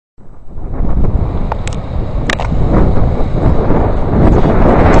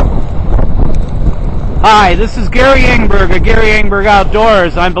Hi, this is Gary Engberg of Gary Engberg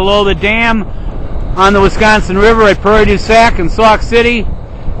Outdoors. I'm below the dam on the Wisconsin River at Prairie, Sauk in Sauk City.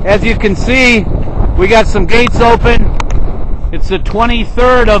 As you can see, we got some gates open. It's the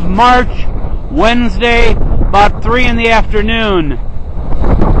 23rd of March, Wednesday, about 3 in the afternoon.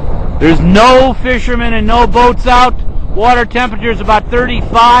 There's no fishermen and no boats out. Water temperature is about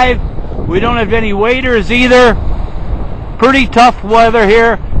 35. We don't have any waders either. Pretty tough weather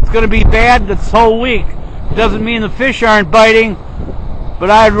here. It's going to be bad this whole week. It doesn't mean the fish aren't biting, but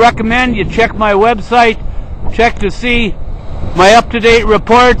I'd recommend you check my website, check to see my up-to-date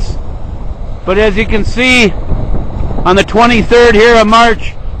reports. But as you can see, on the 23rd here of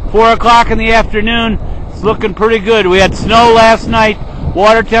March, 4 o'clock in the afternoon, it's looking pretty good. We had snow last night,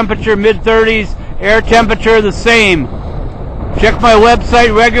 water temperature mid-30s, air temperature the same. Check my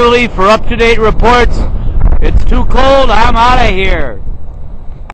website regularly for up-to-date reports. It's too cold, I'm out of here.